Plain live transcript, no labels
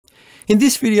In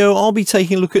this video, I'll be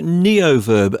taking a look at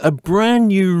Neoverb, a brand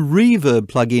new reverb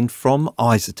plugin from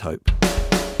iZotope.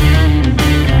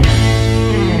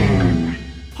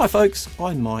 Hi folks,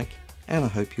 I'm Mike and I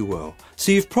hope you're well.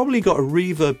 So you've probably got a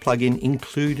reverb plugin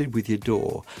included with your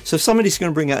DAW. So if somebody's going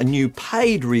to bring out a new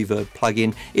paid reverb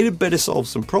plugin, it had better solve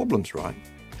some problems, right?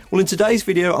 Well, in today's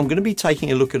video, I'm going to be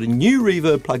taking a look at a new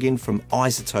reverb plugin from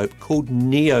iZotope called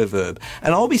Neoverb,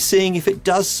 and I'll be seeing if it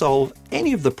does solve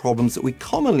any of the problems that we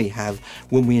commonly have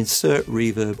when we insert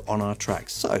reverb on our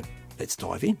tracks. So let's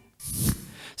dive in.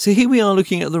 So here we are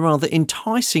looking at the rather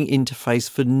enticing interface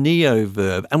for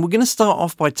Neoverb, and we're going to start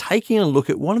off by taking a look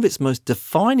at one of its most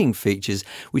defining features,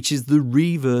 which is the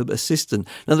Reverb Assistant.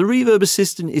 Now the Reverb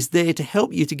Assistant is there to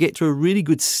help you to get to a really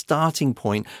good starting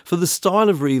point for the style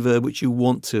of reverb which you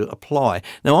want to apply.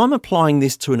 Now I'm applying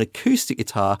this to an acoustic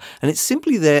guitar, and it's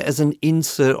simply there as an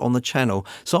insert on the channel.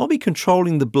 So I'll be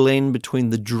controlling the blend between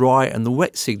the dry and the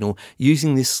wet signal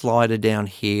using this slider down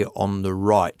here on the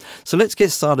right. So let's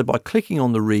get started by clicking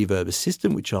on the Reverb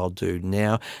Assistant, which I'll do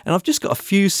now, and I've just got a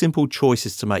few simple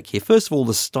choices to make here. First of all,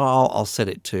 the style, I'll set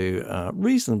it to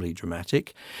reasonably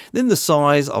dramatic. Then the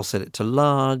size, I'll set it to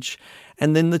large.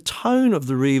 And then the tone of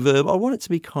the reverb, I want it to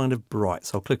be kind of bright.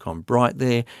 So I'll click on bright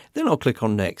there, then I'll click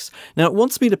on next. Now it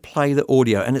wants me to play the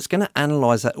audio, and it's going to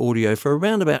analyze that audio for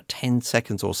around about 10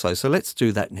 seconds or so. So let's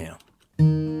do that now.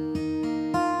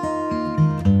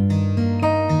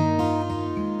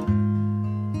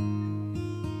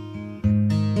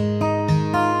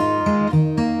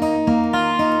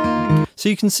 So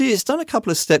you can see it's done a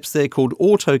couple of steps there called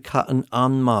auto cut and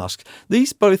unmask.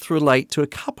 These both relate to a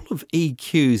couple of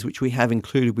EQs which we have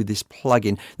included with this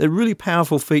plugin. They're really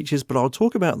powerful features, but I'll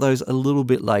talk about those a little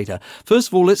bit later. First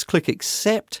of all, let's click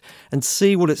accept and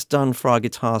see what it's done for our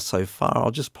guitar so far. I'll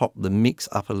just pop the mix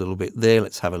up a little bit there.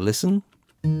 Let's have a listen.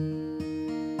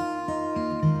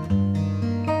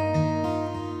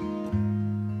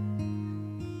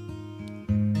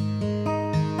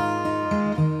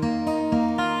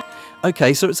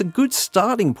 Okay, so it's a good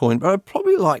starting point, but I'd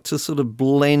probably like to sort of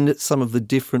blend some of the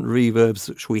different reverbs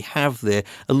which we have there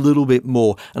a little bit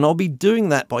more. And I'll be doing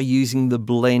that by using the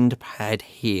blend pad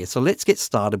here. So let's get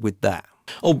started with that.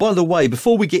 Oh, by the way,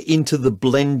 before we get into the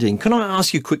blending, can I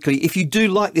ask you quickly, if you do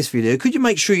like this video, could you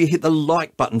make sure you hit the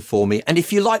like button for me? And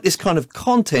if you like this kind of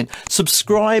content,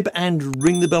 subscribe and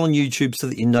ring the bell on YouTube so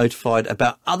that you're notified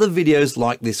about other videos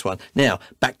like this one. Now,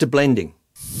 back to blending.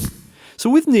 So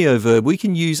with Neoverb, we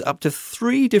can use up to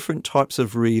 3 different types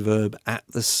of reverb at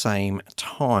the same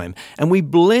time. And we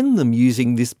blend them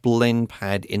using this blend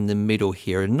pad in the middle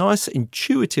here. A nice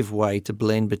intuitive way to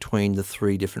blend between the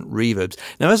 3 different reverbs.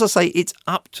 Now, as I say, it's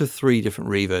up to 3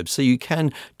 different reverbs, so you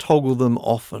can toggle them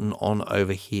off and on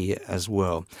over here as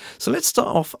well. So let's start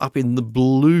off up in the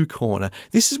blue corner.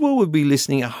 This is where we'll be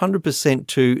listening 100%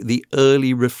 to the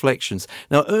early reflections.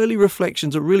 Now, early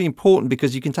reflections are really important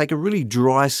because you can take a really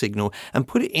dry signal and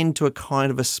put it into a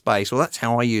kind of a space. Well, that's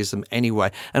how I use them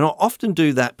anyway. And I'll often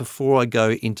do that before I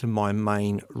go into my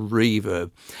main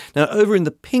reverb. Now, over in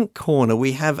the pink corner,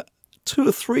 we have 2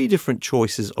 or 3 different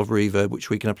choices of reverb which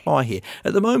we can apply here.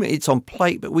 At the moment, it's on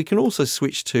plate, but we can also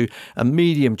switch to a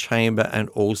medium chamber and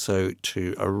also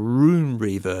to a room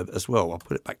reverb as well. I'll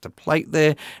put it back to plate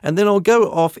there, and then I'll go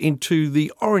off into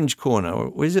the orange corner.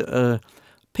 Or is it a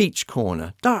peach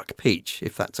corner, dark peach,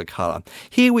 if that's a color.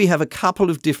 Here we have a couple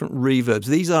of different reverbs.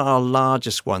 These are our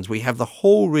largest ones. We have the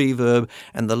hall reverb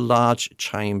and the large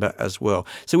chamber as well.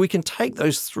 So we can take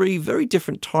those 3 very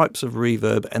different types of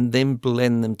reverb and then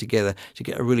blend them together to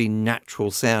get a really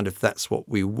natural sound if that's what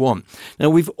we want. Now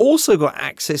we've also got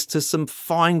access to some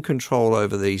fine control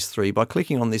over these 3 by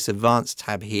clicking on this advanced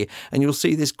tab here, and you'll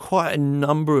see there's quite a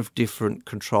number of different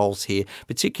controls here,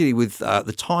 particularly with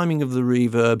the timing of the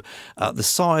reverb,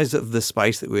 the size of the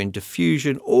space that we're in,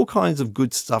 diffusion, all kinds of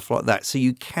good stuff like that. So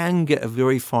you can get a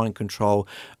very fine control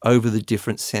over the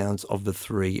different sounds of the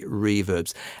 3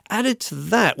 reverbs. Added to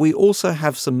that, we also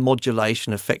have some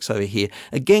modulation effects over here.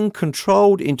 Again,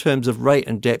 controlled in terms of rate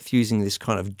and depth using this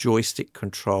kind of joystick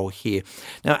control here.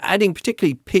 Now, adding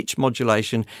particularly pitch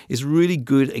modulation is really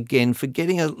good, again, for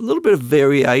getting a little bit of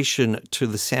variation to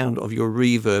the sound of your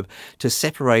reverb to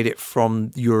separate it from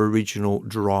your original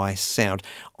dry sound.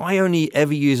 I only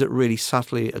ever use it really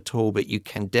subtly at all, but you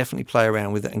can definitely play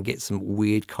around with it and get some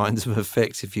weird kinds of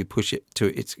effects if you push it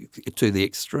to the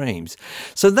extremes.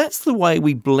 So that's the way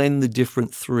we blend the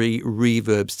different 3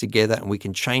 reverbs together, and we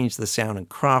can change the sound and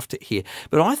craft it here.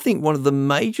 But I think one of the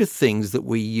major things that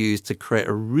we use to create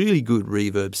a really good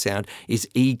reverb sound is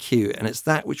EQ, and it's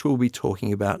that which we'll be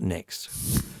talking about next.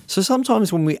 So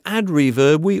sometimes when we add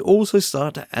reverb, we also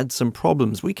start to add some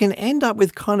problems. We can end up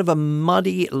with kind of a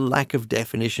muddy lack of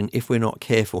definition if we're not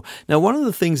careful. Now, one of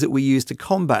the things that we use to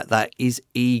combat that is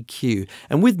EQ.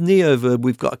 And with Neoverb,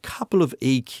 we've got a couple of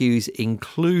EQs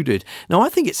included. Now, I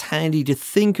think it's handy to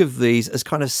think of these as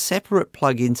kind of separate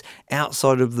plugins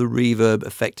outside of the reverb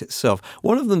effect itself.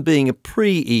 One of them being a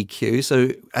pre-EQ, so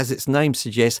as its name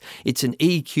suggests, it's an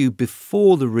EQ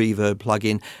before the reverb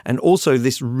plugin, and also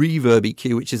this reverb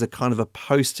EQ, which is a kind of a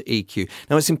post EQ.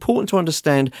 Now, it's important to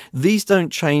understand these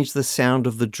don't change the sound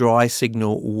of the dry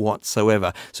signal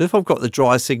whatsoever. So if I've got the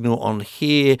dry signal on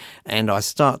here and I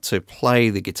start to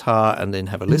play the guitar and then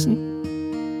have a listen,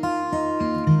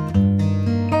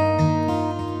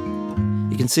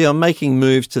 you can see I'm making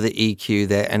moves to the EQ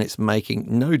there, and it's making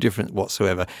no difference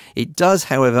whatsoever. It does,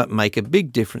 however, make a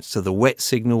big difference to the wet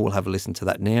signal. We'll have a listen to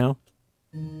that now.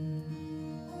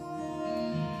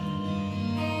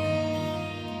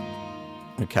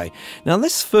 Okay, now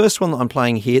this first one that I'm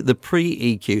playing here, the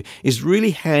pre-EQ, is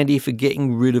really handy for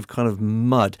getting rid of kind of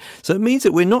mud. So it means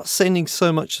that we're not sending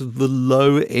so much of the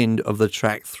low end of the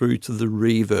track through to the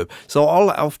reverb. So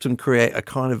I'll often create a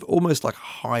kind of almost like a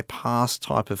high pass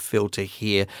type of filter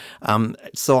here.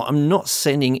 So I'm not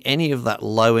sending any of that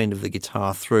low end of the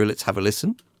guitar through. Let's have a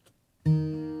listen.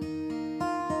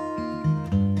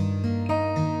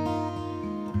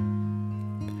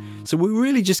 So we're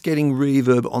really just getting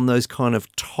reverb on those kind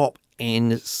of top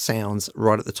end sounds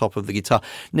right at the top of the guitar.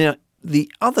 Now,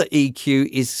 the other EQ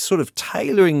is sort of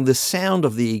tailoring the sound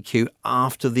of the EQ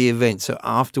after the event, so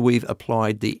after we've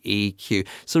applied the EQ.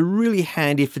 So really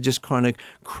handy for just kind of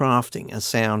crafting a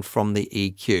sound from the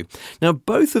EQ. Now,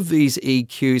 both of these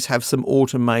EQs have some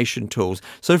automation tools.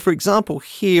 So for example,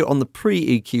 here on the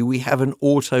pre-EQ, we have an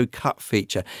auto cut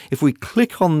feature. If we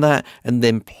click on that and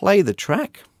then play the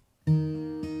track,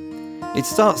 it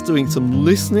starts doing some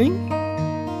listening,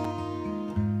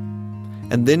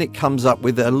 and then it comes up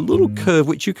with a little curve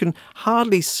which you can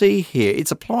hardly see here.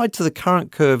 It's applied to the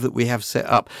current curve that we have set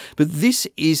up, but this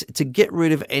is to get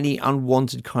rid of any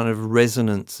unwanted kind of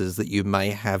resonances that you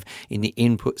may have in the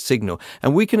input signal.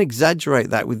 And we can exaggerate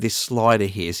that with this slider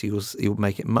here, so you'll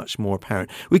make it much more apparent.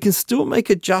 We can still make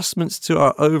adjustments to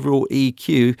our overall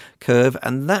EQ curve,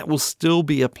 and that will still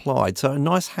be applied. So a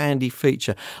nice handy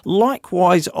feature.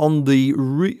 Likewise, on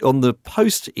the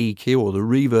post EQ or the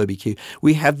reverb EQ,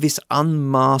 we have this unmask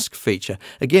feature.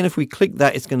 Again, if we click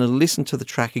that, it's going to listen to the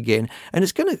track again, and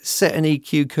it's going to set an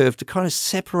EQ curve to kind of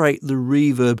separate the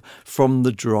reverb from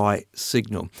the dry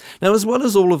signal. Now, as well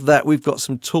as all of that, we've got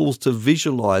some tools to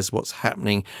visualize what's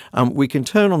happening. We can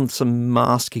turn on some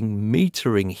masking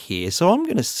metering here. So I'm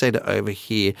going to set it over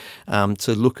here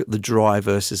to look at the dry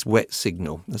versus wet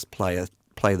signal. Let's play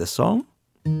the song.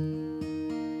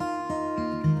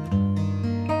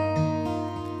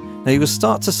 Now you will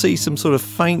start to see some sort of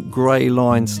faint grey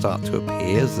lines start to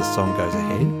appear as the song goes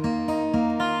ahead.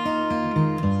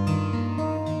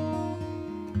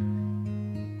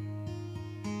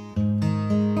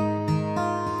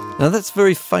 Now that's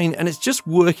very faint, and it's just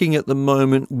working at the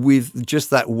moment with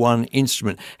just that one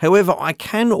instrument. However, I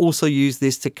can also use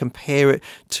this to compare it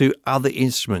to other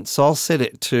instruments. So I'll set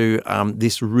it to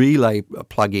this relay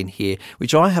plugin here,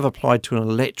 which I have applied to an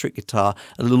electric guitar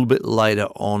a little bit later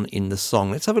on in the song.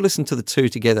 Let's have a listen to the two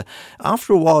together.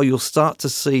 After a while, you'll start to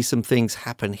see some things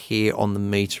happen here on the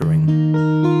metering.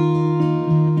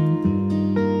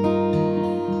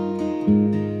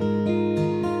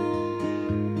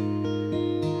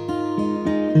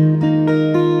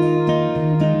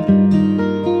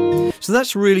 So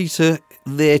that's really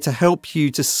there to help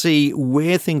you to see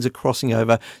where things are crossing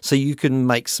over, so you can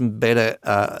make some better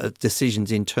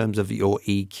decisions in terms of your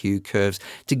EQ curves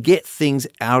to get things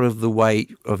out of the way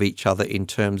of each other in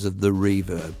terms of the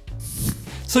reverb.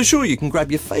 So sure, you can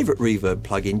grab your favorite reverb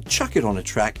plugin, chuck it on a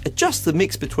track, adjust the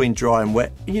mix between dry and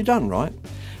wet, and you're done, right?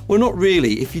 Well, not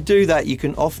really. If you do that, you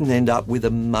can often end up with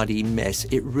a muddy mess.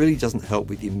 It really doesn't help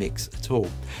with your mix at all.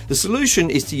 The solution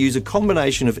is to use a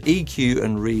combination of EQ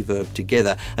and reverb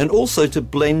together, and also to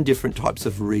blend different types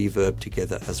of reverb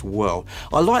together as well.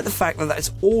 I like the fact that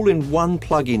that's all in one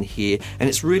plugin here, and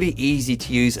it's really easy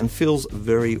to use and feels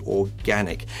very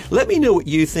organic. Let me know what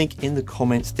you think in the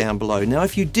comments down below. Now,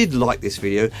 if you did like this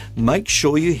video, make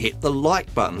sure you hit the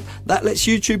like button. That lets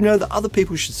YouTube know that other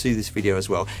people should see this video as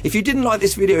well. If you didn't like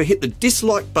this video, hit the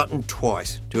dislike button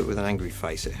twice. Do it with an angry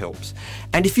face, it helps.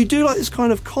 And if you do like this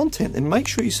kind of content, then make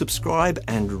sure you subscribe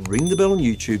and ring the bell on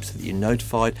YouTube so that you're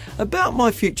notified about my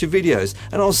future videos.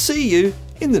 And I'll see you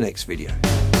in the next video.